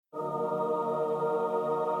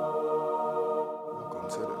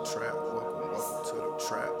to the trap. Welcome to the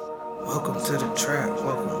trap. Welcome to the trap.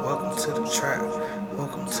 Welcome to the trap.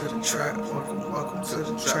 Welcome to the trap. Welcome to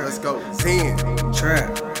the trap. Let's go. Zen.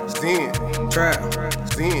 Trap. Zen. Trap.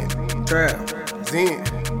 Zen. Trap. Zen.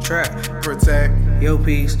 Trap. Protect. Yo,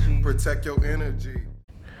 peace. Protect your energy.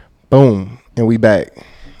 Boom. And we back.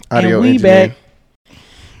 Audio And we engineer. back.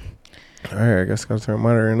 All right, I guess I gotta turn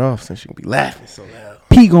monitoring off since you can be laughing so loud.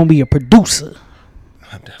 P gonna be a producer.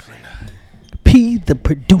 I'm definitely not. P the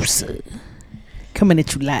producer. Coming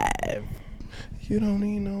at you live. You don't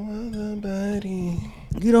need no other body.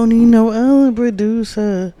 You don't need no other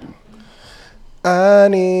producer. I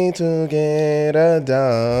need to get a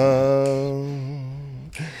dog.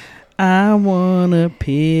 I want a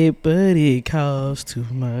pit, but it costs too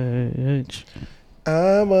much.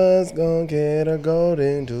 I was gonna get a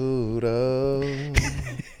golden doodle.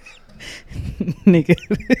 Nigga,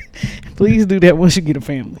 please do that once you get a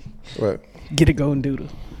family. What? Get a golden doodle.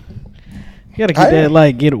 You gotta get that,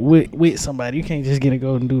 like, get it with somebody. You can't just get a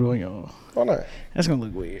golden doodle on your own. Why not? That's gonna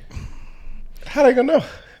look weird. How they gonna know?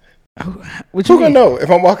 What you Who gonna mean? know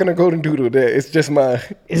if I'm walking a golden doodle there? It's just mine.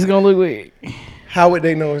 It's gonna look weird. How would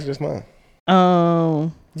they know it's just mine?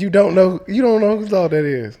 You don't know. You don't know whose dog that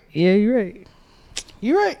is. Yeah, you're right.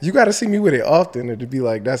 You're right. You got to see me with it often to be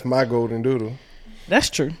like, that's my golden doodle. That's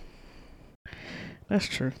true. That's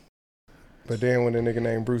true. But then when a nigga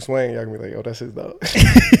named Bruce Wayne, y'all can be like, oh, that's his dog.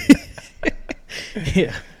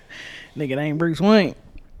 Yeah. Nigga, that ain't Bruce Wayne.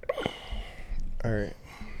 All right.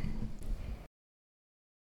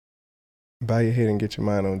 Bow your head and get your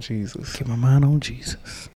mind on Jesus. Get my mind on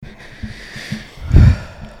Jesus.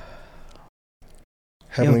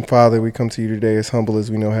 Heavenly Father, we come to you today as humble as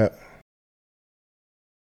we know how.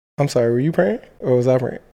 I'm sorry, were you praying or was I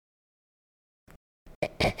praying?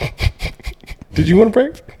 Did you want to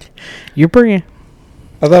pray? You're praying.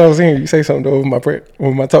 I thought I was hearing you say something over my prayer,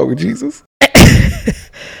 over my talk with Jesus.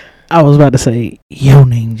 I was about to say your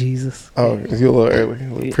name, Jesus. Oh, you're a little early. A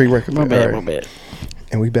little prerequisite. My bad, All right. my bad.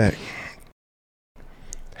 And we back.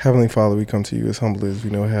 Heavenly Father, we come to you as humble as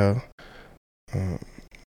we know how.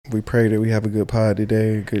 We pray that we have a good pod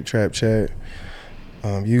today, a good trap chat.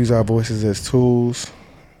 Use our voices as tools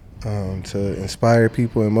to inspire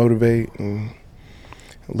people and motivate, and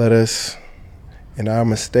let us, in our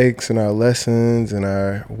mistakes and our lessons and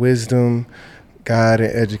our wisdom, guide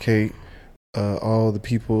and educate all the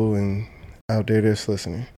people and out there that's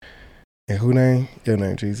listening. In who name? Your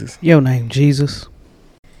name, Jesus. Your name, Jesus.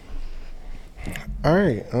 All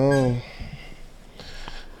right.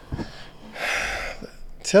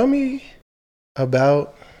 Tell me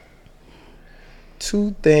about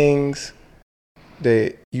 2 things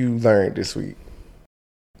that you learned this week.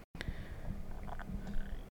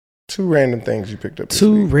 2 random things you picked up this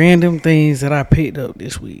 2 week. random things that I picked up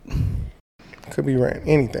this week. Could be random.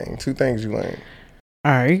 Anything. 2 things you learned.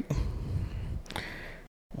 All right.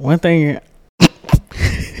 One thing.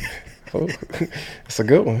 Oh, it's a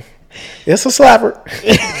good one. It's a slapper.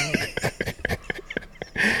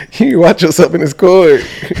 You watch yourself in this cord.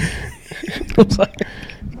 I'm sorry.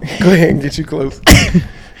 Go ahead and get you close.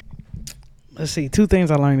 Let's see. 2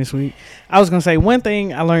 things I learned this week. I was gonna say one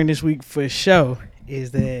thing I learned this week for sure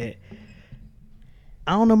is that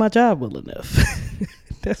I don't know my job well enough.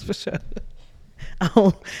 That's for sure.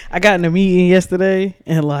 I got in a meeting yesterday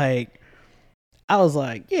and like I was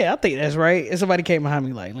like, yeah, I think that's right. And somebody came behind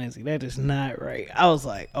me like, Lindsay, that is not right. I was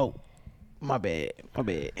like, oh, my bad.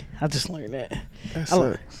 I just learned that. That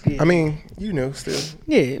sucks. Yeah. I mean, you know, still.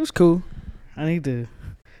 Yeah, it was cool. Should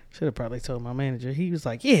have probably told my manager. He was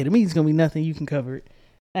like, yeah, the meeting's gonna be nothing. You can cover it.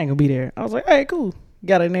 I ain't gonna be there. I was like, all right, cool.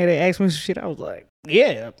 Got in there, they asked me some shit. I was like,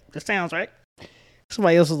 yeah, that sounds right.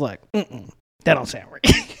 Somebody else was like, that don't sound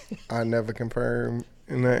right. I never confirm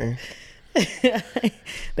nothing.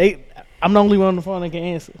 I'm the only one on the phone that can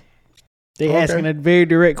answer. They Okay. asking a very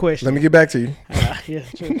direct question. Let me get back to you. Yeah,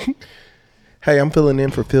 true. Hey, I'm filling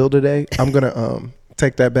in for Phil today. I'm gonna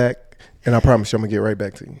take that back, and I promise you, I'm gonna get right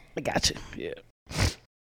back to you. I got you. Yeah.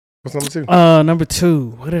 What's number 2? Number 2.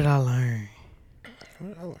 What did I learn?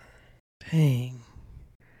 Dang.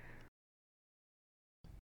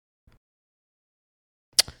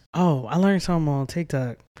 Oh, I learned something on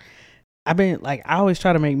TikTok. I always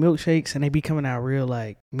try to make milkshakes and they be coming out real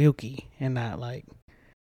like milky and not like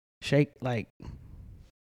shake like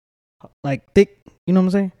thick. You know what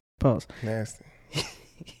I'm saying? Pause. Nasty.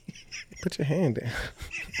 Put your hand down.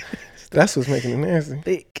 That's what's making it nasty.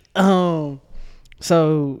 Thick.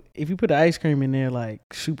 So if you put the ice cream in there like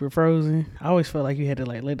super frozen, I always felt like you had to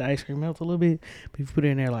like let the ice cream melt a little bit. But if you put it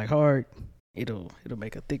in there like hard, it'll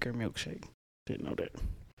make a thicker milkshake. Didn't know that.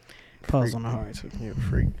 Pause on the hard too. You're a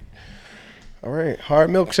freak. All right.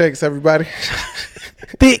 Hard milkshakes, everybody.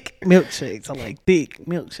 Thick milkshakes. I like thick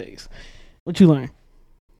milkshakes. What you learn?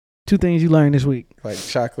 2 things you learned this week. Like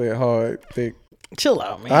chocolate, hard, thick. Chill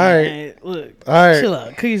out, man. All right. Look. All right. Chill out.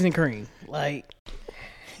 Cookies and cream. Like.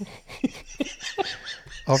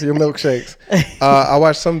 Off your milkshakes. I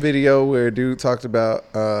watched some video where a dude talked about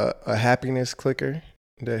a happiness clicker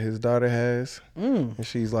that his daughter has. And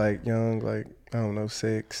she's like young, like, I don't know,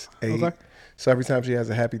 6, 8. Okay. So every time she has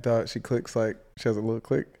a happy thought, she clicks, like, she has a little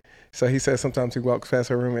click. So he said sometimes he walks past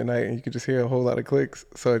her room at night and you can just hear a whole lot of clicks.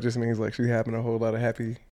 So it just means like she's having a whole lot of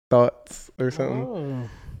happy thoughts or something. Oh.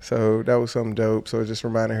 So that was something dope. So it just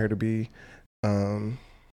reminded her to be, you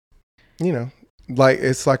know, like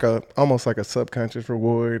it's like almost like a subconscious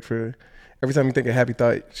reward for every time you think a happy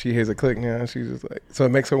thought, she hears a click now. She's just like, so it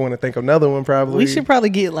makes her want to think of another one probably. We should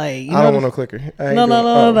probably get like, I don't want no clicker.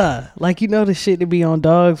 No. Like, you know the shit that be on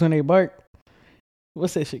dogs when they bark?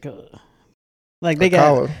 What's that shit called? Like they got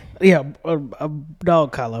collar. Yeah, a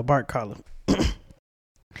dog collar, a bark collar.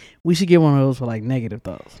 We should get one of those for like negative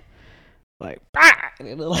thoughts. Like, and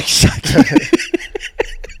it'll like shock you.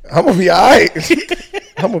 I'm gonna be alright.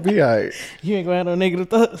 I'm gonna be alright. You ain't gonna have no negative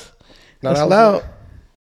thoughts. Not out loud.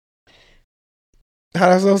 How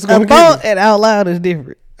else is gonna get me? And out loud is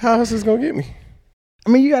different. How else is gonna get me? I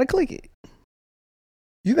mean, you gotta click it.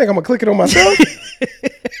 You think I'm gonna click it on myself?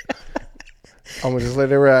 I'm gonna just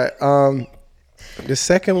let it ride. The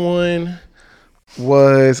second one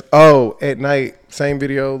was at night, same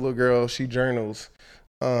video, little girl, she journals.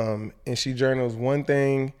 And she journals one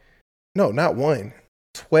thing, no, not one,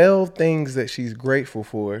 12 things that she's grateful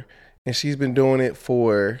for. And she's been doing it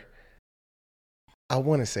for, I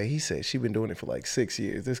want to say, he said she's been doing it for like 6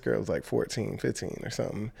 years. This girl's like 14, 15 or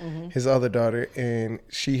something. Mm-hmm. His other daughter, and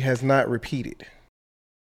she has not repeated.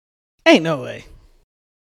 Ain't no way.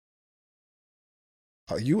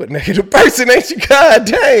 Oh, you a negative person, ain't you? God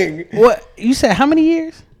dang. What? You said how many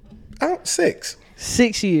years? 6.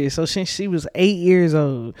 6 years. So since she was 8 years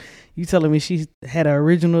old, you telling me she had an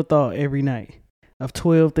original thought every night of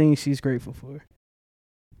 12 things she's grateful for?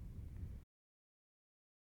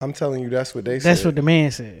 I'm telling you, that's what they said. That's what the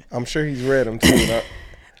man said. I'm sure he's read them too.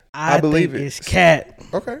 I believe think it's cat.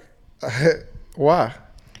 Okay. Why?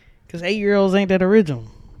 Because 8-year-olds ain't that original.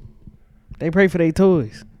 They pray for their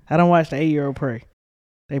toys. I don't watch the 8-year-old pray.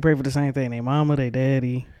 They pray for the same thing. Their mama, their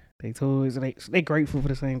daddy, their toys. They grateful for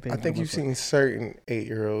the same thing. I think you've seen certain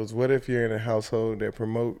 8-year-olds. What if you're in a household that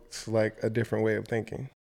promotes like a different way of thinking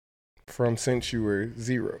from since you were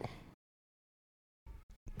 0?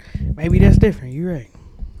 Maybe that's different. You're right.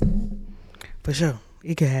 For sure.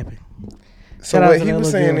 It could happen. So what he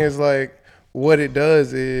was saying is like, what it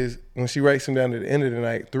does is when she writes them down at the end of the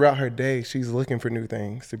night, throughout her day, she's looking for new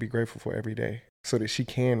things to be grateful for every day so that she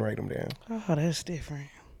can write them down. Oh, that's different.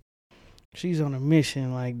 She's on a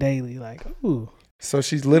mission like daily, like, ooh. So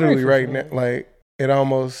she's literally writing that, like, it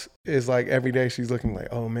almost is like every day she's looking like,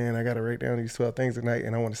 oh man, I got to write down these 12 things at night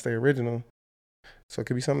and I want to stay original. So it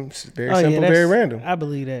could be something very simple, very random. I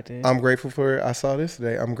believe that. Then. I'm grateful for, I saw this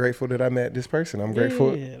today. I'm grateful that I met this person. I'm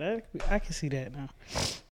grateful. Yeah, I can see that now.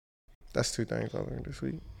 That's 2 things I learned this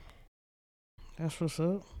week. That's what's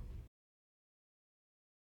up.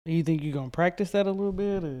 You think you're going to practice that a little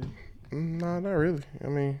bit? Or? No, not really. I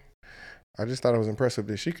mean, I just thought it was impressive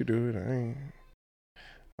that she could do it.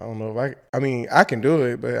 I don't know if I can do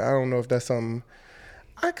it, but I don't know if that's something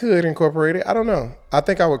I could incorporate it. I don't know. I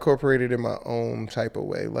think I would incorporate it in my own type of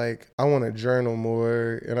way. Like, I want to journal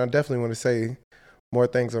more, and I definitely want to say more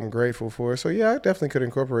things I'm grateful for. So, yeah, I definitely could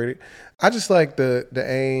incorporate it. I just like the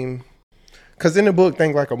aim, because in the book,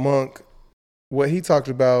 Think Like a Monk, what he talked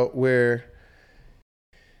about where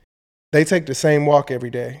they take the same walk every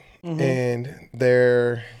day, and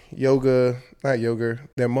their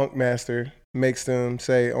their monk master makes them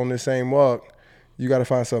say on the same walk, you got to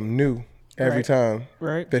find something new every time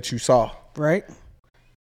that you saw. Right.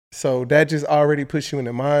 So that just already puts you in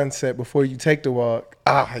the mindset before you take the walk.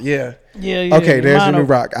 Yeah. Yeah. Okay, there's a new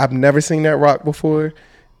rock. I've never seen that rock before.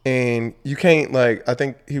 And you can't, like, I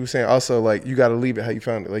think he was saying also, like, you got to leave it how you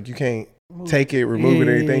found it. Like, you can't take it, remove it,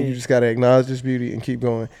 or anything. You just got to acknowledge this beauty and keep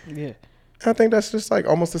going. Yeah. I think that's just like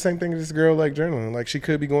almost the same thing as this girl like journaling. Like she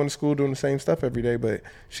could be going to school doing the same stuff every day, but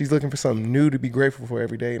she's looking for something new to be grateful for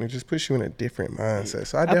every day, and it just puts you in a different mindset.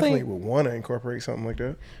 So I definitely would want to incorporate something like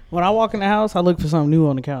that. When I walk in the house, I look for something new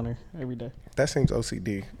on the counter every day. That seems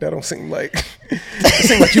OCD. That don't seem like it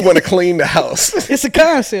seems like you want to clean the house. It's a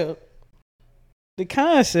concept. The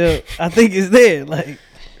concept, I think, is there. Like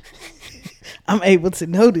I'm able to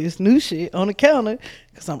notice new shit on the counter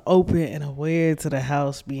Because I'm open and aware to the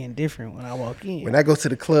house being different when I walk in. When I go to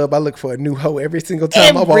the club, I look for a new hoe every single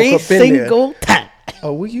time I walk Every up in there. single time.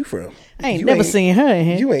 Oh, where you from? I ain't You never seen her in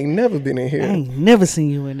here. You ain't never been in I here. ain't never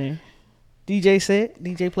seen you in there. DJ said,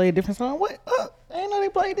 DJ played a different song. What? I ain't know they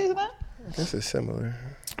played this now. This is similar.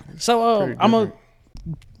 So Pretty I'm different.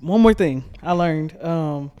 one more thing I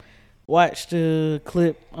learned. Watched a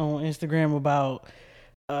clip on Instagram about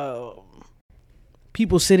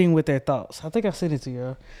people sitting with their thoughts. I think I sent it to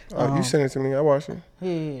you. You sent it to me. I watched it.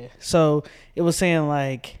 Yeah. So it was saying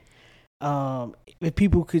like, if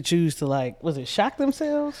people could choose to like, was it shock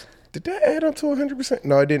themselves? Did that add up to 100%?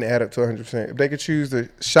 No, it didn't add up to 100%. If they could choose to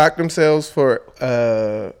shock themselves for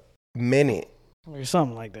a minute Or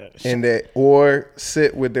something like that. and or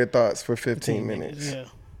sit with their thoughts for 15 minutes. Yeah.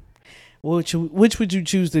 Which would you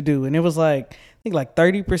choose to do? And it was like, I think like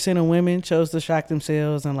 30% of women chose to shock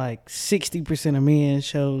themselves and like 60% of men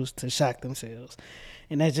chose to shock themselves.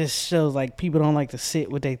 And that just shows like people don't like to sit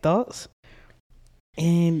with their thoughts.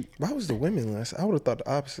 And Why was the women less? I would have thought the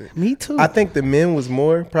opposite. me too. I think the men was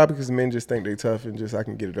more, probably because men just think they tough and just I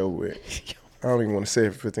can get it over with. I don't even want to say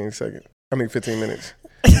it for 15 minutes.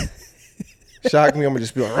 Shock me, I'm gonna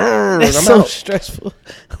just be like, and That's I'm so out. stressful.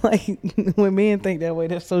 Like when men think that way,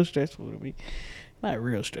 that's so stressful to me. Not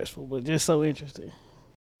real stressful, but just so interesting.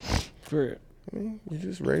 For real. I mean, you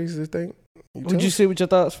just raise this thing. Would you sit with your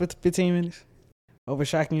thoughts for 15 minutes? Over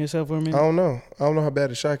shocking yourself for a minute? I don't know. I don't know how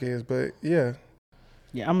bad the shock is, but yeah.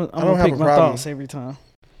 Yeah, I'm don't gonna have pick a my problem. thoughts every time.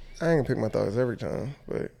 I ain't gonna pick my thoughts every time,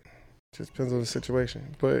 but it just depends on the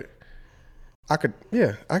situation. But I could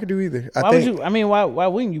do either. Why would you? I mean, why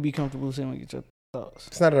wouldn't you be comfortable sitting with your thoughts?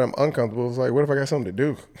 It's not that I'm uncomfortable. It's like, what if I got something to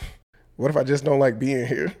do? What if I just don't like being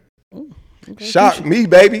here? Ooh, okay. Shock me,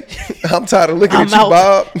 baby. I'm tired of looking I'm at you, out.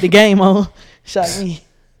 Bob. The game on. Shock me.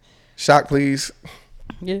 Shock, please.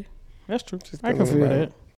 Yeah, that's true. Just I can thinking feel about that.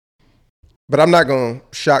 it. But I'm not gonna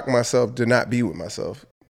shock myself to not be with myself.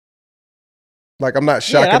 Like I'm not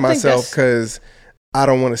Yeah, I shocking think myself that's- because I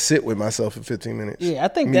don't want to sit with myself for 15 minutes. Yeah, I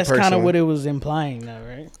think Me that's kind of personally. what it was implying, though,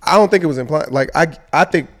 right? I don't think it was implied. Like I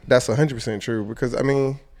think that's 100% true because I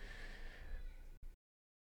mean,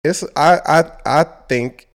 it's I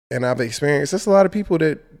think and I've experienced. There's a lot of people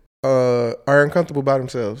that are uncomfortable by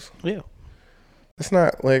themselves. Yeah. It's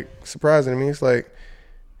not like surprising to me. It's like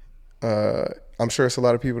I'm sure it's a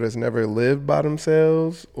lot of people that's never lived by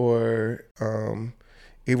themselves, or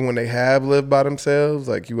even when they have lived by themselves,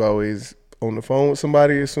 like you always on the phone with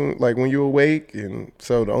somebody as soon like when you're awake, and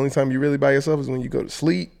so the only time you're really by yourself is when you go to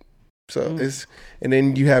sleep. So it's and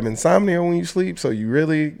then you have insomnia when you sleep, so you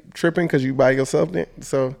really tripping because you by yourself. Then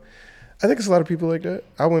so I think it's a lot of people like that.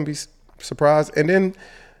 I wouldn't be surprised. And then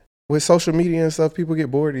with social media and stuff, people get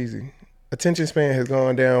bored easy. Attention span has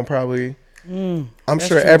gone down probably. I'm That's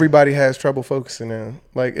sure true. everybody has trouble focusing now.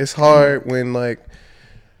 Like it's hard when like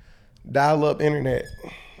dial up internet.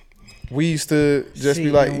 We used to just Sit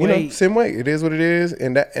be like, and you know, wait. sit and wait. It is what it is,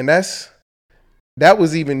 and that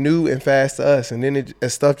was even new and fast to us. And then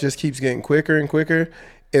as stuff just keeps getting quicker and quicker.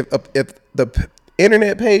 If the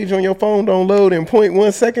internet page on your phone don't load in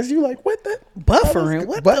 0.1 seconds, you like what the Buffering?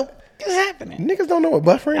 What the is happening? Niggas don't know what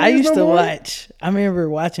buffering I is. used no to more. watch. I remember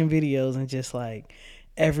watching videos and just like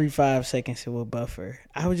every 5 seconds it would buffer.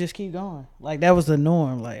 I would just keep going. Like that was the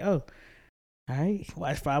norm. Like, oh, all right,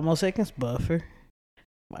 watch 5 more seconds, buffer.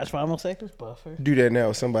 Watch 5 more seconds, buffer. Do that now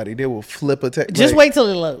with somebody. They will flip a text. Just wait till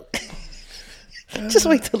it load. Just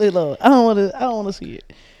wait till it load. I don't want to see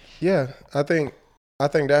it. Yeah, I think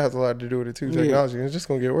that has a lot to do with it too. Technology. It's just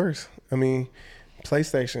gonna get worse. I mean,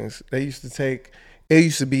 PlayStations. It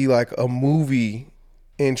used to be like a movie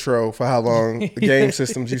intro for how long the game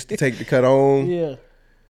systems used to take to cut on. Yeah.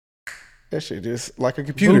 That shit just like a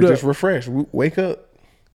computer, Boot up. just refresh, wake up.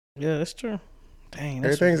 Yeah, that's true. Dang,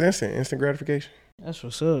 that's Everything's instant gratification. That's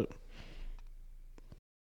what's up.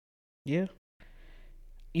 Yeah.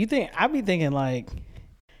 You think I be thinking like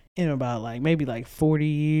in about like maybe like 40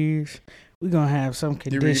 years we're gonna have some You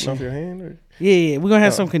reading condition. off your hand? Or? Yeah, we're gonna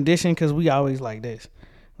have Oh. some condition because we always like this.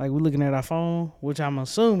 Like we're looking at our phone, which I'm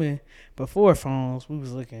assuming before phones we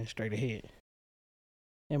was looking straight ahead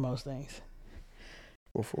in most things.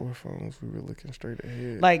 Before phones, we were looking straight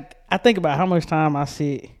ahead. Like I think about how much time I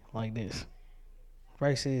sit like this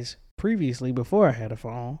versus previously before I had a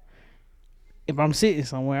phone. If I'm sitting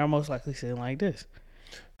somewhere, I'm most likely sitting like this.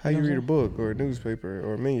 how you read a book or a newspaper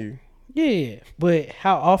or a menu? Yeah, but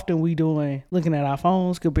how often we doing looking at our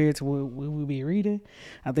phones compared to what we be reading?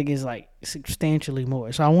 I think it's like substantially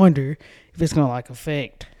more. So I wonder if it's gonna like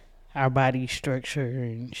affect our body structure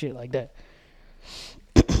and shit like that.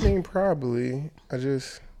 I mean, probably. I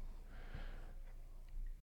just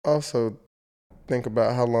also think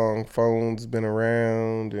about how long phones been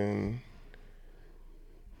around and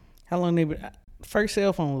How long they been? First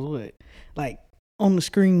cell phone was what? Like on the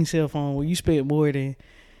screen cell phone where you spent more than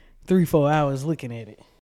 3-4 hours looking at it.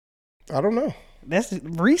 I don't know. That's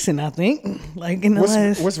recent, I think. Like in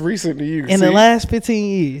the What's recent to you? in the last 15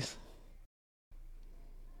 years.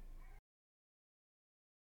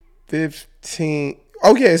 15.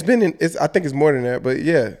 Oh yeah, it's been I think it's more than that, but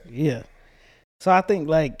yeah. Yeah. So I think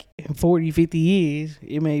like in 40, 50 years,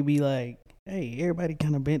 it may be like, hey, everybody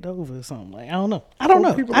kind of bent over or something. Like, I don't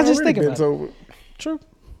know. People I just already think about bent it. over. True.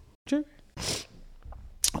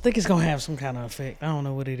 I think it's going to have some kind of effect. I don't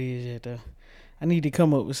know what it is yet, though. I need to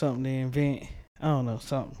come up with something to invent. I don't know,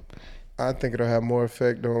 something. I think it'll have more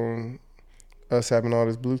effect on us having all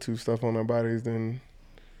this Bluetooth stuff on our bodies than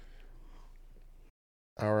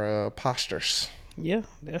our postures. Yeah,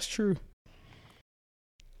 that's true.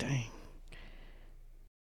 Dang.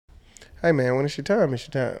 Hey man, when it's your time, it's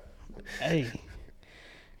your time. Hey.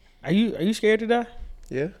 Are you scared to die?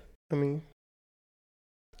 Yeah, I mean,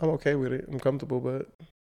 I'm okay with it. I'm comfortable, but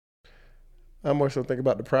I more so think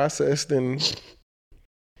about the process than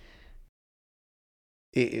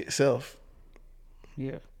it itself.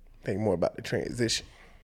 Yeah. Think more about the transition.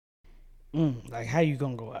 Like, how you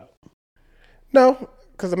gonna go out? No,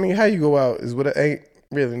 because I mean, how you go out is what it ain't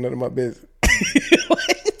really none of my business. What?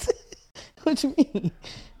 What you mean?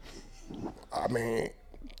 I mean,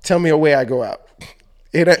 tell me a way I go out.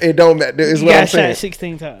 It don't matter. Is You what got I'm saying. shot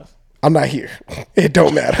 16 times. I'm not here. It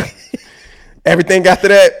don't matter. Everything after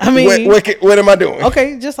that. I mean, what am I doing?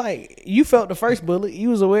 Okay, just like you felt the first bullet, you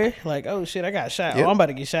was aware, like, oh shit, I got shot. Yep. Oh, I'm about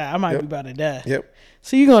to get shot. I might be about to die. Yep.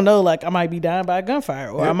 So you're gonna know, like, I might be dying by a gunfire,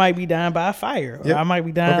 or I Yep. might be dying by a fire, or Yep. I might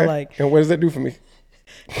be dying Okay. like. And what does that do for me?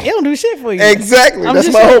 It don't do shit for you. Exactly. I'm That's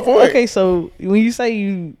just my saying, whole point. Okay, so when you say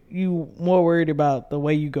you more worried about the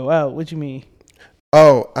way you go out, what you mean?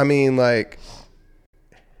 Oh, I mean, like,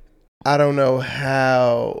 I don't know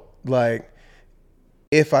how, like,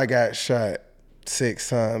 if I got shot 6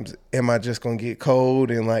 times, am I just gonna get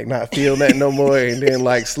cold and like not feel that no more, and then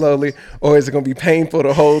like slowly, or is it gonna be painful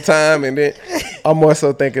the whole time? And then I'm more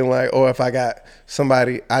so thinking like, or if I got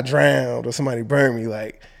somebody I drowned or somebody burned me,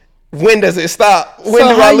 like, when does it stop? When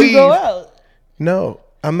so do how I leave? you go out? No,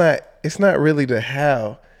 I'm not. It's not really the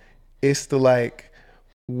how. It's the like,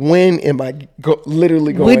 when am I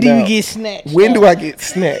literally going When do you out? get snatched? When do up? I get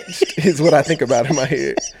snatched? Is what I think about in my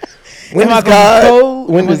head. When Am I does gonna God? be cold?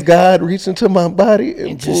 When does God reach into my body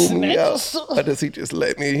and just pull me snatch out, us up? or does He just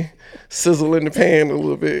let me sizzle in the pan a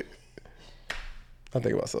little bit? I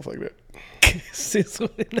think about stuff like that. Sizzle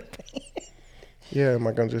in the pan. Yeah, am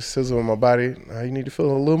I gonna just sizzle in my body? Now you need to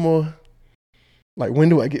feel a little more. Like, when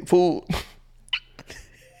do I get pulled?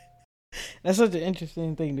 That's such an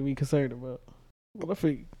interesting thing to be concerned about. What I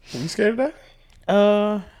think? Are you scared of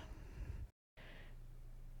that?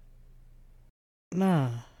 Nah.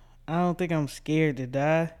 I don't think I'm scared to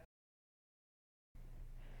die.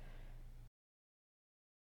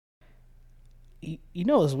 You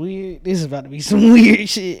know what's weird? This is about to be some weird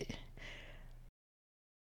shit.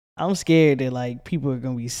 I'm scared that like people are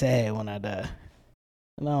gonna be sad when I die,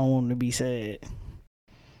 and I don't want them to be sad.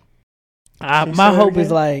 Can you My say that hope is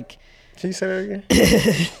again? like Can you say that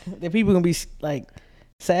again? that people gonna be like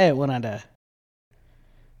sad when I die.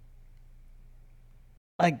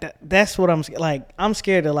 Like that's what I'm like. I'm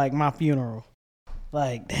scared of like my funeral.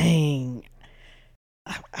 Like, dang,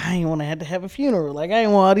 I ain't want to have a funeral. Like, I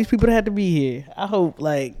ain't want all these people to have to be here. I hope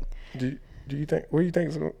like Do you think? What do you think?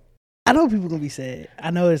 Is gonna, I know people gonna be sad.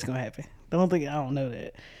 I know it's gonna happen. I don't know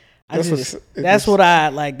that. That's What I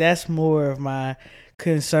like. That's more of my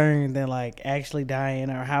concern than like actually dying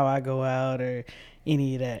or how I go out or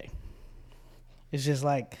any of that. It's just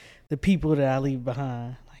like the people that I leave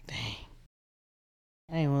behind. Like, dang,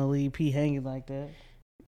 I ain't want to leave P hanging like that.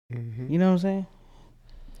 Mm-hmm. You know what I'm saying?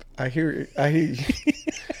 I hear it. I hear you.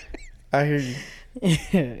 I hear you.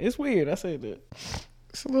 It's weird. I said that.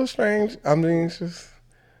 It's a little strange. I mean, it's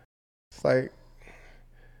like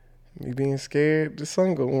me being scared the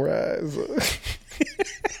sun gonna rise.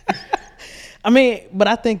 I mean, but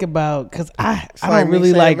I think about because I It's don't me really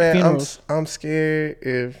saying, like man, funerals. I'm scared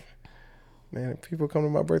if people come to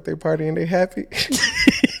my birthday party and they happy.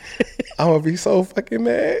 I'm gonna be so fucking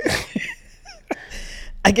mad.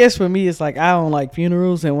 I guess for me, it's like I don't like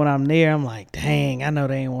funerals, and when I'm there, I'm like, dang, I know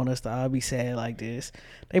they ain't want us to all be sad like this.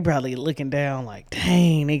 They probably looking down like,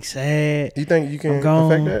 dang, they sad. You think you can I'm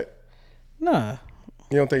gone. affect that? Nah,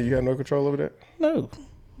 You don't think you got no control over that? no,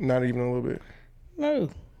 Not even a little bit. no.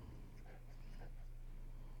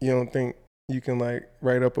 You don't think you can like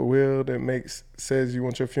write up a will that says you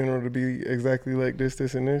want your funeral to be exactly like this,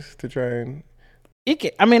 and this to try and it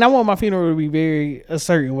can. I mean, I want my funeral to be very a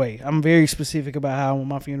certain way. I'm very specific about how I want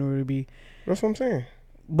my funeral to be. That's what I'm saying.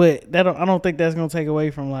 But I don't think that's gonna take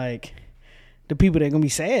away from like the people that gonna be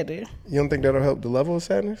sad there. You don't think that'll help the level of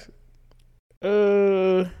sadness?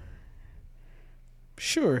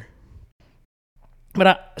 Sure.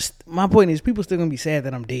 But my point is, people still gonna be sad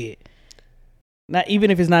that I'm dead. Not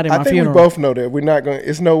even if it's not in my I think funeral. we both know that we're not going.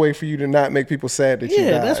 It's no way for you to not make people sad that you died.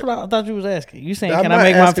 Yeah, that's what I thought you was asking. You saying, I'm can I not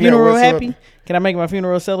make my asking that funeral whatsoever. happy? Can I make my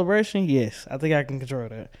funeral a celebration? Yes, I think I can control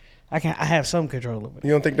that. I have some control over it.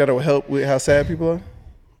 You don't think that'll help with how sad people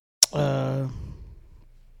are?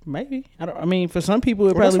 Maybe. I mean, for some people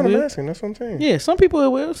it Well, that's probably what will. I'm asking. That's what I'm saying. Yeah, some people it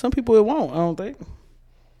will. Some people it won't. I don't think.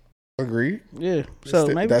 Agreed. Yeah. So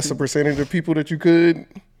maybe that's a percentage of people that you could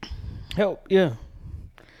help. Yeah.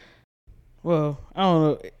 Well, I don't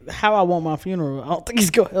know how I want my funeral. I don't think it's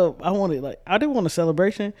gonna help. I want it like I do want a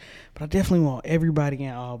celebration, but I definitely want everybody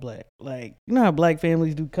in all black. Like, you know how black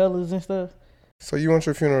families do colors and stuff. So you want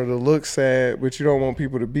your funeral to look sad, but you don't want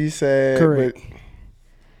people to be sad. Correct. But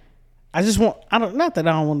I just want. Not that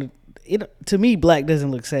I don't want to. It to me, black doesn't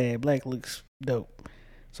look sad. Black looks dope.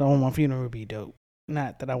 So I want my funeral to be dope.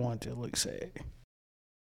 Not that I want it to look sad.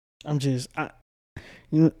 I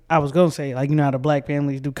was gonna say, like, you know how the black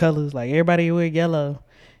families do colors, like everybody wear yellow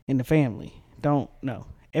in the family. Don't no.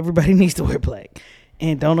 Everybody needs to wear black.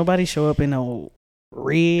 And don't nobody show up in no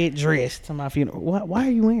red dress to my funeral. Why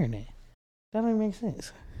are you wearing that? That don't even make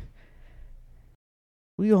sense.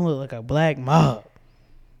 We gonna look like a black mob.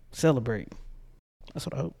 Celebrate. That's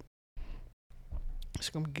what I hope. It's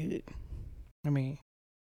gonna be good. I mean,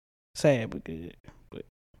 sad but good. But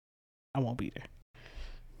I won't be there.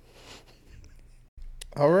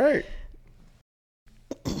 all right.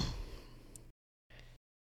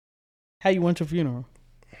 How you want your funeral?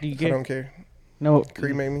 Do you I care? don't care. No.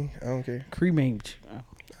 Cremate me. I don't care. Cremate.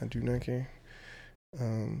 I do not care.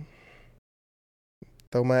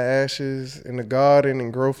 Throw my ashes in the garden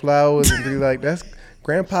and grow flowers and be like, that's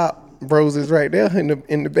Grandpa roses right there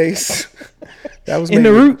in the base. That was In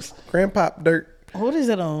the maybe roots. Grandpa dirt. What is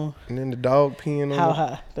it on? And then the dog peeing on How it.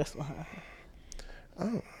 high? That's not high.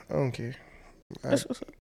 I don't care. I That's what's up.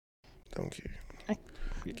 don't care.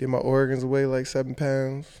 Get my organs away like 7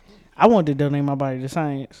 pounds. I want to donate my body to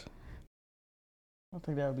science. I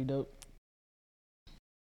think that would be dope.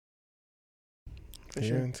 For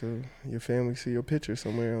sure. Until your family see your picture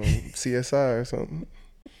somewhere on CSI or something.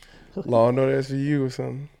 Law and Order SVU or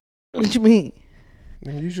something. What you mean?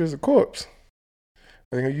 They can use you as a corpse.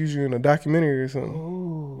 They can use you in a documentary or something.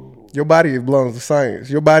 Ooh. Your body belongs to science.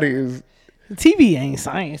 Your body is. TV ain't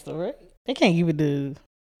science though, right? They can't give it to.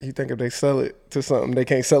 You think if they sell it to something, they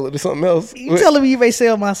can't sell it to something else? You telling me you may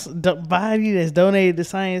sell my body that's donated to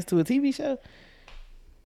science to a TV show?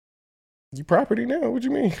 You property now? What you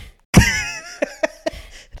mean?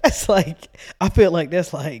 That's like, I feel like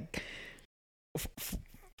that's like,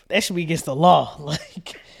 that should be against the law.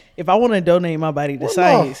 Like, if I want to donate my body to What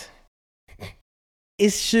science,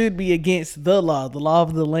 it should be against the law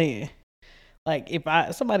of the land. Like, if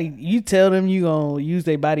you tell them you gonna use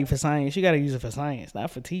their body for science, you gotta use it for science,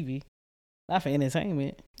 not for TV, not for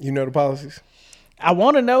entertainment. You know the policies. I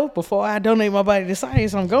want to know before I donate my body to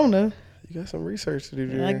science. I'm gonna. You got some research to do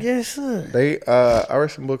there. I guess so. I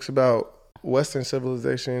read some books about Western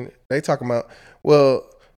civilization. They talking about,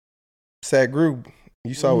 Sadhguru,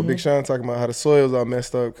 you saw what Big Sean talking about, how the soil's all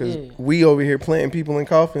messed up because we over here planting people in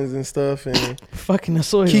coffins and stuff and fucking the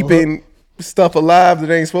soil, keeping stuff alive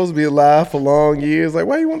that ain't supposed to be alive for long years. Like,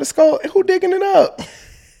 why you want the skull? Who digging it up?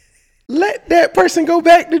 Let that person go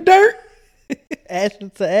back to dirt. Ashes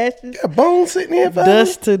to ashes. Got bones sitting here.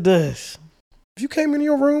 Dust to dust. If you came in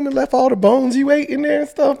your room and left all the bones you ate in there and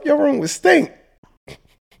stuff, your room would stink.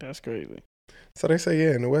 That's crazy. So they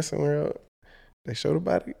say, in the Western world, they show the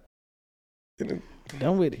body and then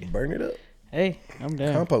Done with it. burn it up. Hey, I'm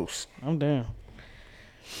down. Compost. I'm down.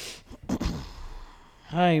 All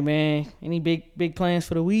right, man. Any big plans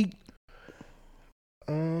for the week?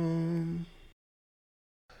 Nah,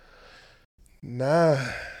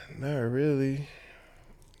 not really.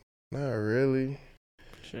 Not really.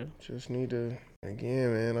 Sure. Just need to,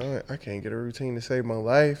 again, man, I can't get a routine to save my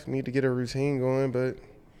life. Need to get a routine going, but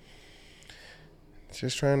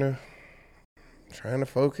just trying to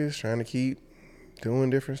focus, trying to keep doing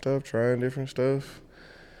different stuff, trying different stuff.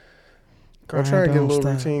 I'm trying to get a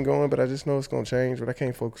little routine going, but I just know it's going to change, but I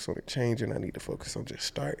can't focus on it changing. I need to focus on just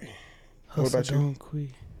starting. Hustle, what about you? don't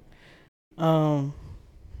quit.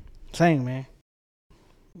 Same, man.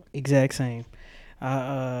 Exact same.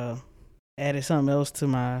 I added something else to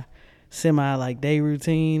my semi day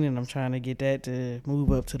routine, and I'm trying to get that to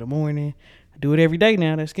move up to the morning. I do it every day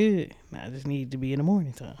now. That's good. Now I just need to be in the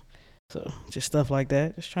morning time. So just stuff like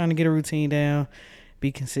that. Just trying to get a routine down,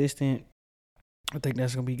 be consistent. I think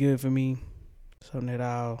that's gonna be good for me. Something that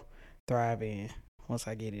I'll thrive in once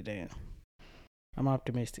I get it down. I'm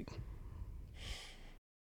optimistic.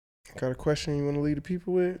 Got a question you want to leave the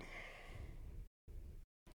people with?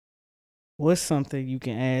 What's something you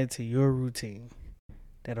can add to your routine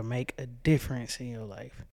that'll make a difference in your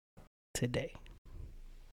life today?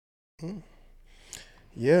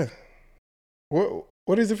 Yeah.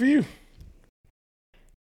 What is it for you?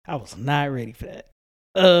 I was not ready for that.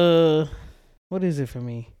 What is it for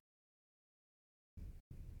me?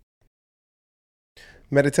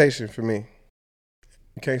 Meditation for me.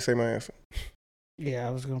 You can't say my answer. Yeah,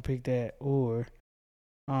 I was gonna pick that or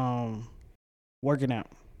working out.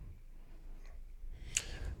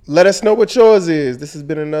 Let us know what yours is. This has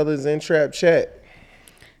been another Zen Trap Chat.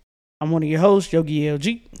 I'm one of your hosts, Yogi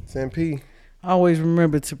LG. Zen P. Always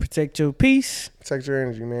remember to protect your peace. Protect your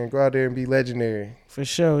energy, man. Go out there and be legendary. For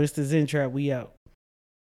sure. It's the Zen Trap. We out.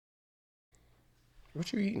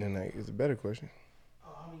 What you eating tonight is a better question.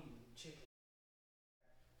 Oh, I'm eating chicken.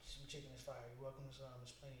 Some chicken is fire. You're welcome to some.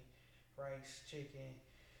 There's plenty. Rice, chicken,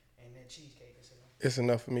 and that cheesecake is enough. It's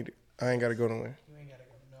enough for me. I ain't got to go nowhere. You ain't got to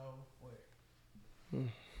go nowhere.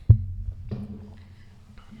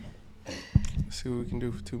 Let's see what we can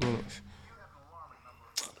do for 2 minutes.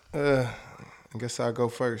 I guess I'll go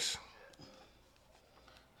first.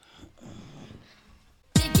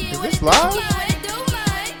 Is this live?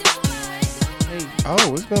 Hey,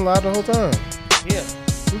 Oh, it's been live the whole time. yeah.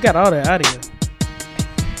 We got all that audio.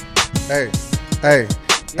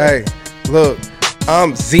 Hey, look.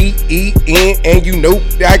 I'm Z-E-N and you know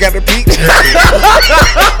I got the peak.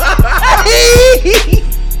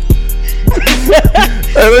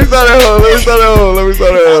 Hey, let me start that hole. I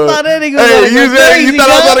thought that nigga was Hey, about to go crazy, you thought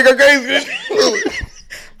I was dog. about to go crazy?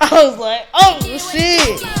 I was like, oh,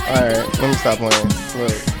 shit. Alright, let me stop playing.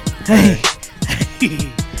 Look, Hey.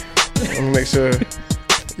 let me make sure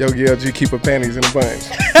Yogi LG keep her panties in a bunch.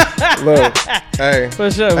 Look, hey.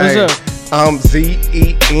 For sure, for Hey, sure. I'm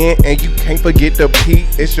Z-E-N and you can't forget the P.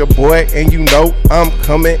 It's your boy and you know I'm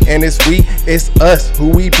coming and it's we. It's us who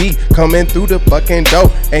we be coming through the fucking door.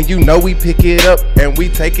 And you know we pick it up and we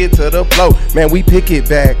take it to the flow. Man, we pick it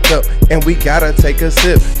back up and we gotta take a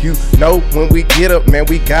sip. You know when we get up, man,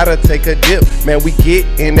 we gotta take a dip. Man, we get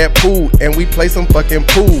in that pool and we play some fucking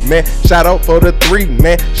pool. Man, shout out for the 3,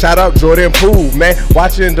 man. Shout out Jordan Poole, man.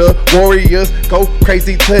 Watching the Warriors go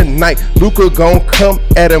crazy tonight. Luka gon' come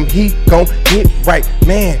at him, he gon' get right.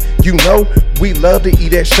 Man, you know we love to eat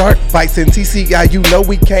that shark bites and TCI, you know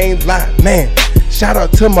we can't lie. Man, shout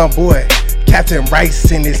out to my boy Captain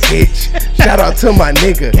Rice in this bitch. Shout out to my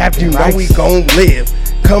nigga, Captain you know Rice. we gon' live.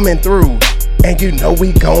 Coming through, and you know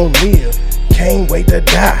we gon' live. Can't wait to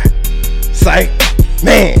die. Psych,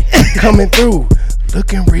 man, coming through,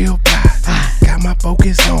 looking real bright. Got my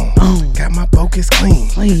focus on, got my focus clean.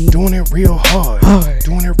 Doing it real hard,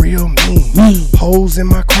 doing it real mean. Holes in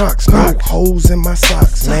my Crocs, no holes in my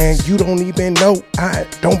socks. Man, you don't even know I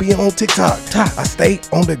don't be on TikTok. I stay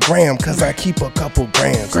on the gram cause I keep a couple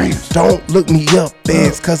grams. Don't look me up,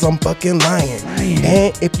 feds, cause I'm fucking lying.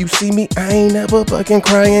 And if you see me, I ain't never fucking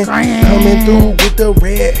crying. Coming through with the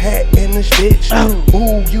red hat and the stitch.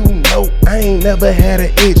 Ooh, you know I ain't never had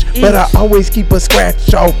an itch, but I always keep a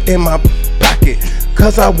scratch off in my pocket.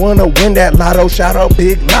 Cause I wanna win that lotto. Shout out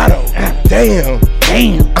Big Lotto. Damn,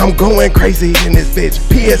 I'm going crazy in this bitch.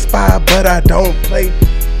 PS5, but I don't play.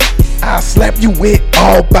 I'll slap you with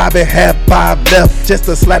all 5 and have 5 left. Just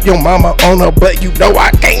to slap your mama on her butt. You know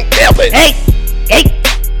I can't help it. Hey.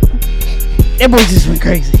 That boy just went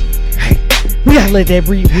crazy. Hey, We gotta let that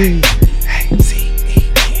breathe. hey,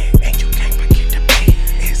 Z-E-N, and you can't forget the P.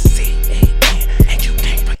 It's Z-E-N, and you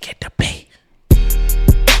can't forget the P.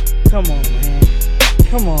 Come on, man.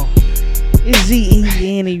 Come on. It's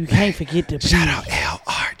Z-E-N and you can't forget the P. Shout out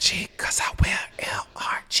LRG, cause I wear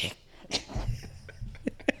LRG.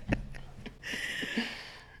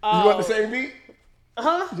 You want the same beat?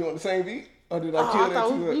 Huh? You want the same beat? Or did I Oh, kill I that thought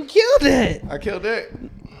too you much? killed that. I killed that.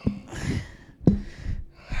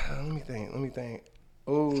 Let me think.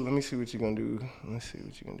 Oh, let me see what you're gonna do.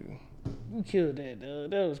 You killed that, dog.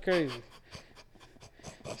 That was crazy.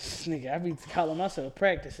 This nigga, I be calling myself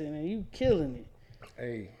practicing and you killing it.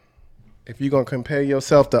 Hey, if you're gonna compare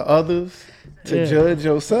yourself to others to Yeah. judge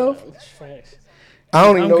yourself, Facts. I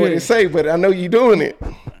don't even I'm know what good. to say, but I know you doing it.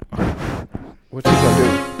 What you gonna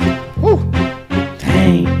do? Woo!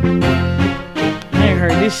 Dang. I ain't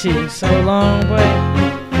heard this shit in so long, boy.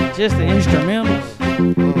 Just the instrumentals.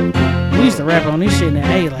 We used to rap on this shit in the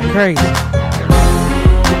A like crazy.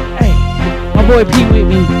 Hey, My boy P with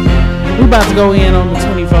me. We about to go in on the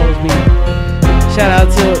 24s, man. Shout out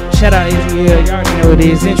ATL. Y'all already know what it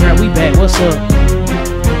is. Intro, we back. What's up?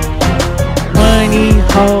 Money,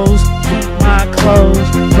 hoes, keep my clothes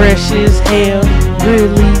fresh as hell.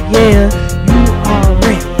 Really, yeah. You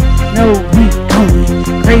already know we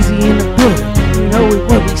going crazy in the hood. You know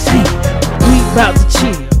what we say. We about to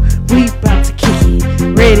chill. We about to kick it.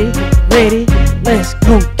 Ready, let's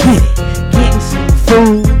go get it. Getting some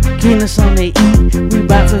food, getting us on to eat. We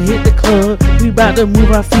about to hit the club, we about to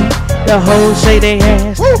move our feet. The hoes shake their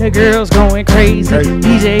ass, the girls going crazy.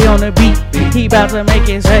 DJ on the beat, he about to make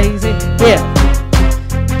it crazy. Yeah,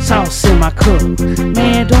 sauce in my cup.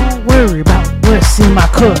 Man, don't worry about what's in my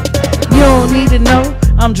cup. You don't need to know,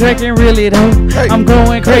 I'm drinking really though. I'm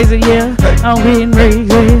going crazy, yeah, I'm getting crazy.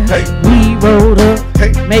 We rolled up,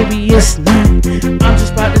 maybe it's not. I'm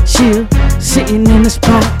just about to chill, sitting in the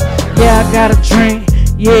spot. Yeah, I got a drink,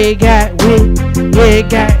 yeah, it got wit, yeah, it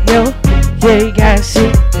got yo, yeah, it got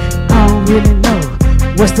shit. I don't really know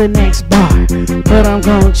what's the next bar, but I'm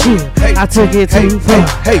gon' chill. I took it too far.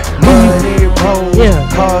 Money, roll,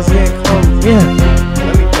 cars and clothes. Yeah.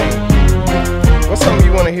 Let me think. What's something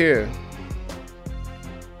you want to hear?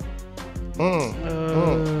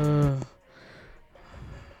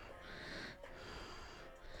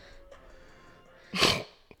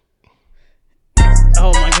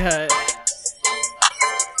 Oh my god.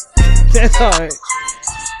 That's hard.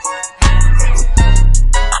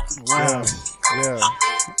 Wow. Yeah.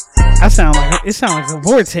 It sound like a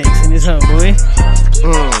vortex in this hub, boy.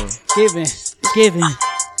 Giving.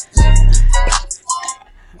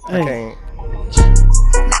 I can't.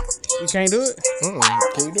 You can't do it?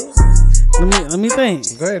 Can you do it? Let me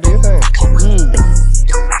think. Go ahead, do your thing.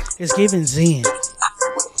 It's giving zen.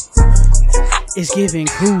 It's giving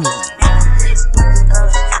cool.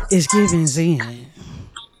 It's giving zen.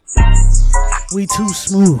 We too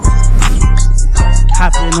smooth.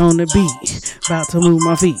 Hopping on the beat. About to move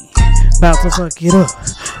my feet. About to fuck it up.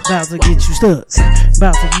 About to get you stuck.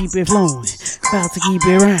 About to keep it flowing. About to keep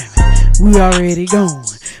it rhyming. We already going.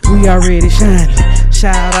 We already shining.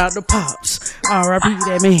 Shout out to Pops. R.I.P.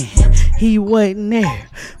 that man. He wasn't there.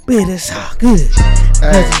 But it's all good.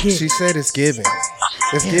 Hey, she said it's giving.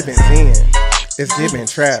 It's giving zen. It's giving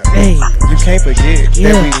trap. Hey. You can't forget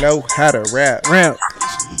that we know how to rap.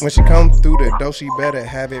 When she come through the door, she better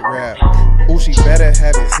have it rap. Ooh, she better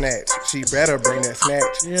have it snatched. She better bring that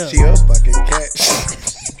snatch. Yeah. She a fucking catch.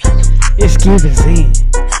 It's giving zen.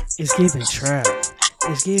 It's giving trap.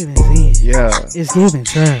 It's giving zen. Yeah. It's giving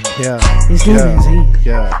trap. Yeah. It's giving zen.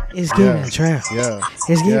 Yeah. It's giving trap. Yeah.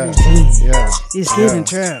 It's giving Yeah. zen. Yeah. It's giving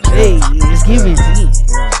trap. Hey, it's giving zen.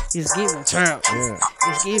 Yeah. It's giving trap. Yeah.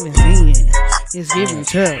 It's giving zen. It's giving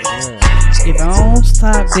trap. Yeah. If I don't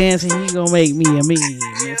stop dancing, he gon' make me a meme.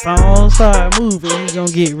 If I don't start moving, he gon'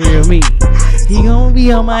 get real mean. He gon'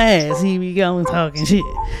 be on my ass, he be going talking shit.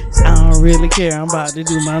 I don't really care, I'm about to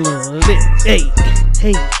do my little bit.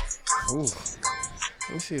 Hey. Ooh.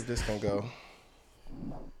 Let me see if this can go.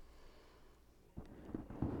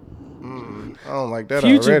 I don't like that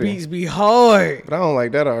Future already. beats be hard. But I don't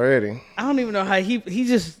like that already. I don't even know how he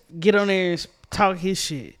just get on there and talk his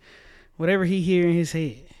shit. Whatever he hear in his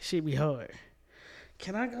head, shit be hard.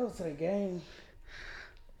 Can I go to the game?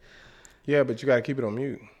 Yeah, but you gotta keep it on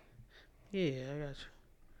mute. Yeah, I got you.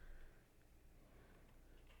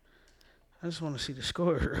 I just want to see the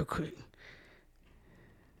score real quick.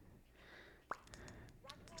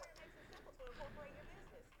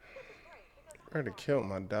 I already killed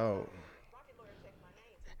my dog.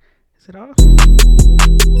 Is it off? Yeah.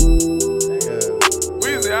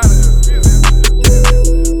 Weezy out of here.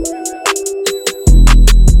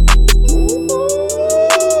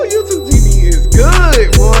 Ooh, YouTube TV is good,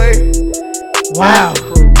 boy. Wow.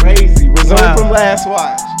 That's crazy. Resume Wow. from last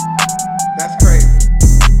watch. That's crazy.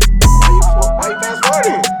 Why you fast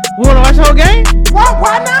forwarding? We want to watch the whole game?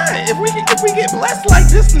 Why not? If we get blessed like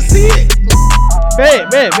this to see it,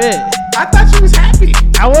 Bet. I thought you was happy.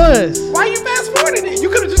 I was. Why you fast forwarding it? You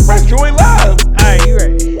could have just pressed join live. Alright, you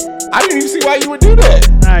right. I didn't even see why you would do that.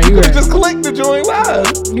 Alright, you You could right. have just clicked the join live.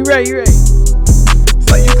 You right.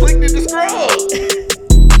 It's like you clicked it to scroll.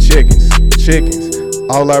 Chickens.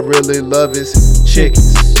 All I really love is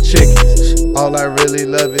chickens. All I really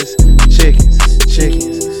love is chickens.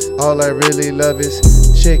 All I really love is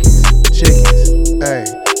chickens. Hey,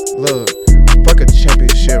 look. Fuck a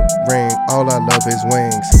championship ring. All I love is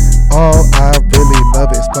wings. All I really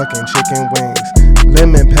love is fucking chicken wings.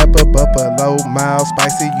 Lemon pepper, buffalo, mild,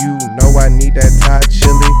 spicy. You know I need that Thai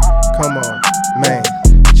chili. Come on, man.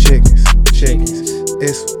 Chickens.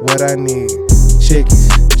 It's what I need. Chickens.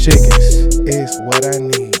 It's what I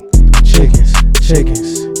need. Chickens.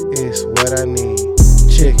 chickens is what I need.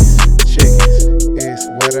 Chickens is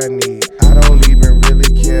what I need. I don't even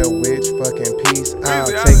really care which fucking piece.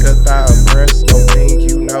 I'll take a thigh, a breast, a wing,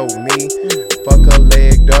 you know me. Fuck a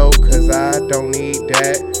leg though, cause I don't need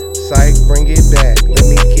that. Psych, bring it back, let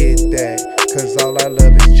me get that. Cause all I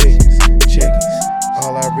love is chickens.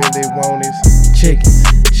 All I really want is chickens.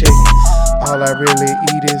 All I really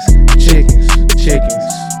eat is chickens.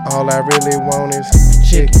 All I really want is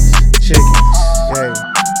chickens. Yeah.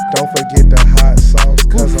 Don't forget the hot sauce,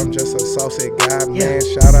 cause I'm just a saucy guy, man.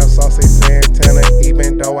 Shout out Saucy Santana,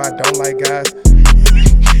 even though I don't like guys.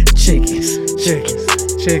 Chickens. Chickens.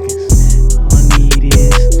 All I need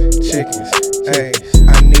is Chickens. Hey,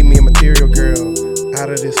 I need me a material girl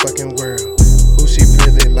out of this fucking world. Ooh, she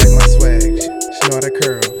really like my swag. She know how to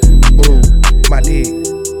curl. Ooh, my dick.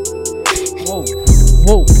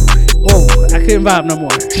 Whoa. I couldn't vibe no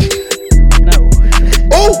more. No.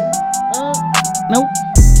 Ooh! Nope.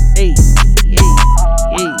 Hey.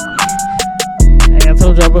 Hey, I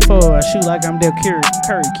told y'all before, I shoot like I'm Del Curry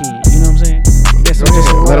kid. You know what I'm saying? Guess I'm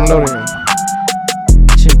just Let them know that.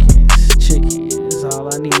 Chickens.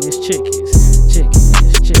 All I need is chickens.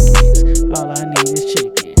 All I need is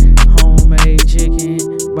chicken. Homemade chicken,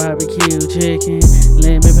 barbecue chicken,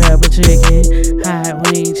 lemon pepper chicken, hot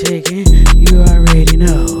wing chicken. You already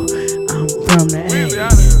know I'm from the A.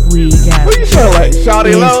 We got Who you sound like?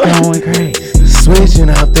 Shawty Low? it's going crazy. Switching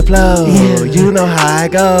up the flow, Yeah. you know how I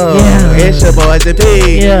go. Yeah. It's your boys and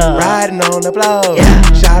P, Yeah. riding on the flow. Yeah.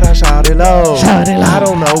 Shout out Shawty Low. Shawty Low. I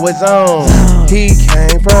don't know what zone Zone. he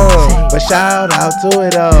came from, but shout out to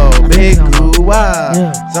it all. Big think so. Goo Wow,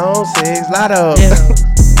 Yeah. Zone 6 Lotto. Yeah.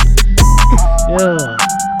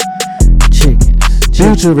 Chickens.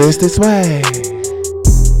 Futuristic swag.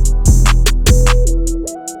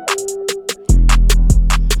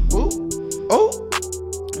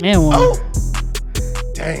 And one. Oh,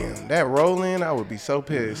 damn, that rolling, I would be so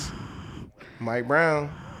pissed. Mike Brown,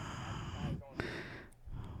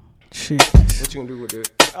 Chickens. what you gonna do with it?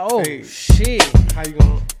 Oh, Hey. shit. How you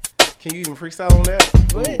gonna? Can you even freestyle on that?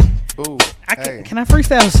 What? Ooh, Can I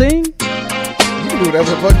freestyle sing? you can do whatever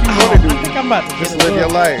the fuck you want to I think do. I'm about to Just get a live your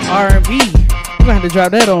little life. R&B. We're gonna have to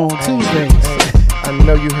drop that on Tuesdays. I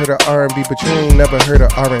know you heard of R&B, but you ain't never heard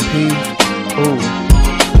of R&P. Ooh,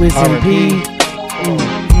 With some R&B. P.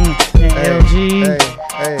 And LG.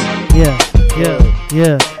 Hey. Yeah.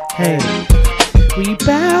 Hey. We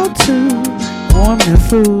about to warm the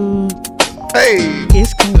food. Hey,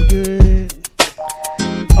 It's gonna be good.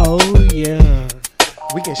 Oh yeah.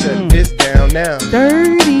 we can shut this down now.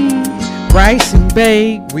 Dirty rice and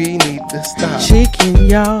bake We need to stop. chicken,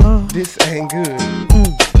 y'all. This ain't good.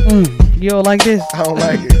 You don't like this? I don't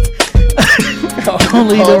like it. Don't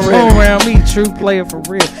leave the phone Already. around me. True player for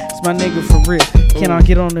real. It's my nigga for real. Can I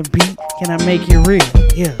get on the beat? Can I make it real?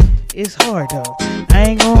 Yeah. It's hard though. I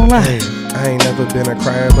ain't gonna lie. Hey, I ain't never been a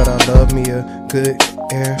crier, but I love me a good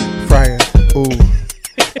air fryer. Ooh,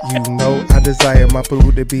 you know I desire my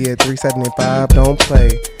food to be at 375. Don't play.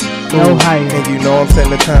 No Ooh, higher. And you know I'm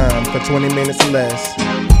setting the time for 20 minutes or less.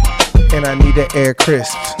 And I need the air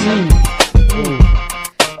crisp. Ooh,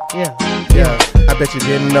 Yeah. I bet you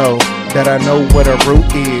didn't know that I know what a root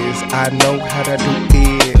is. I know how to do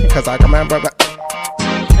it. Cause I come out, bro.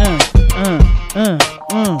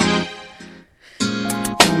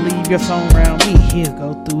 Don't leave your phone around me. He'll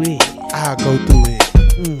go through it. I'll go through it.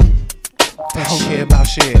 I don't care about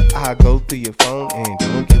shit. I'll go through your phone and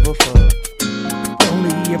don't give a fuck. Don't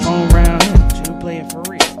leave your phone around him. You play it for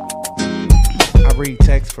real. I read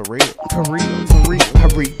text for real. For real. I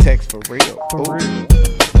read text for real. For Ooh. real.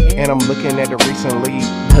 And I'm looking at the recently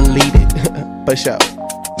deleted. For sure.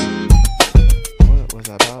 What was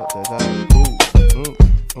I about? Ooh.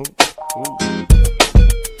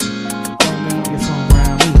 Don't leave your phone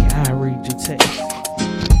around me. I read your text.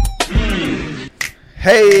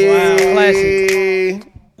 Hey. Wow, classic.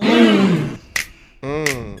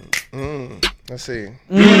 Let's see.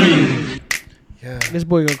 Yeah. This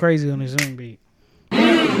boy go crazy on his Zoom beat.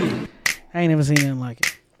 I ain't never seen nothing like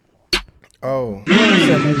it. Oh.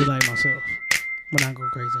 Except maybe like myself. But I go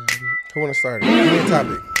crazy on the beat. Who wanna start it? Give me a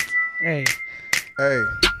topic. Hey. Hey.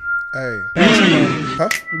 Basketball. Huh?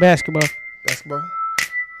 Basketball. Basketball?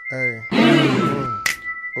 Hey.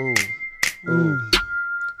 Ooh.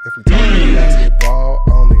 If we talking basketball,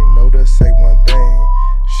 I only know to say one thing.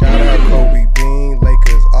 Shout out Kobe Bean,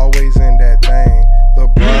 Lakers always in that thing.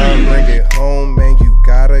 LeBron, bring it home, man, you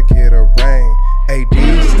gotta get a ring. AD,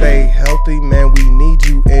 stay healthy, man, we need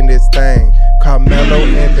you in this thing. Carmelo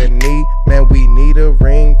Anthony, man, we need a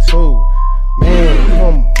ring too. Man,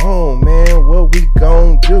 come on, man, what we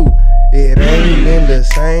gon' do? It ain't been the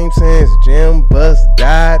same since Jim Bus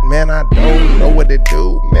died. Man, I don't know what to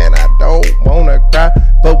do. Man, I don't wanna cry.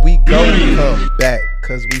 But we gon' come back,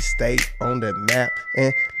 cause we stay on the map.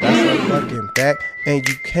 And that's a fucking fact. And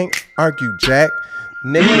you can't argue, Jack.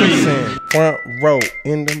 Nicholson, front row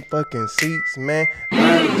in them fucking seats, man.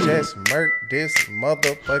 I just murked this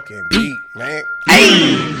motherfucking beat, man.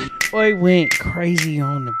 Boy went crazy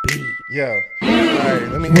on the beat. Yeah. Alright,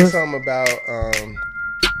 let me hear something about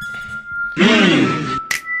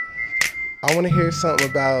I wanna hear something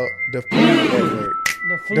about the Food Network.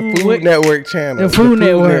 The Food Network channel. The Food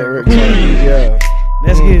Network. Channel. Yeah.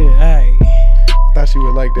 That's good. Alright. Thought you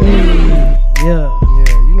would like that. Yeah.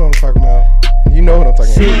 Yeah, you know what I'm talking about. You know what I'm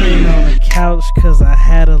talking about. Sitting on the couch cause I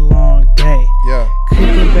had a long day. Yeah.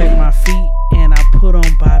 Cooking back my feet and I put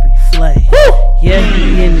on Bobby Flay. Yeah,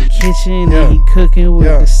 he in the kitchen and he cooking with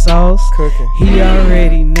the sauce. Cooking. He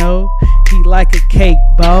already know he like a cake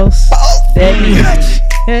boss.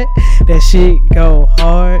 That shit go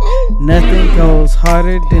hard. Nothing goes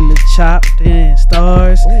harder than the chopped in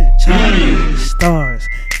stars. Chopped stars.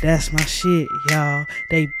 That's my shit, y'all.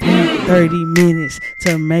 They beat 30 minutes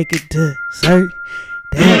to make it dessert.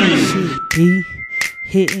 That shit be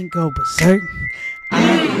hit and go berserk.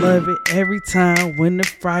 I love it every time when the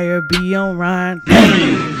fryer be on Ryan.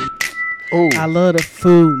 I love the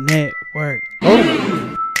Food Network.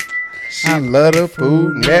 She love the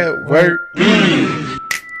Food Network.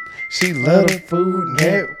 She love the Food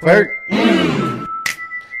Network.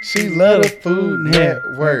 She love the Food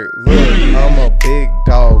Network. Look, I'm a big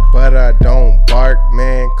dog, but I don't bark,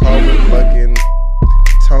 man. Call me fucking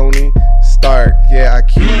Tony Stark. Yeah, I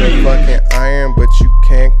keep the fucking iron, but you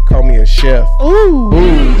can't call me a chef. Ooh,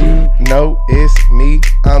 you know it's me.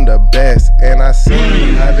 I'm the best, and I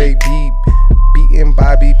seen how they be beating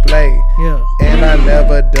Bobby Flay. Yeah. And I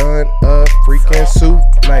never done a freaking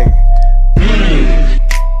souffle.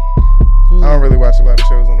 I don't really watch a lot of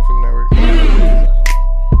shows on the Food Network.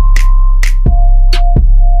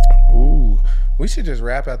 Ooh, we should just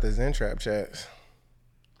rap out the Zen Trap chats.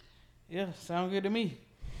 Yeah, sound good to me.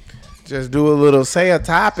 Just do a little say a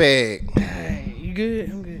topic. Hey, you good?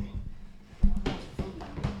 I'm good.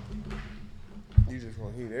 You just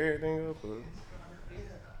want to heat everything up? Or?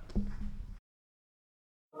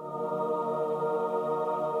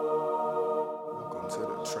 Welcome to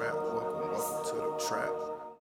the trap. Welcome to the trap.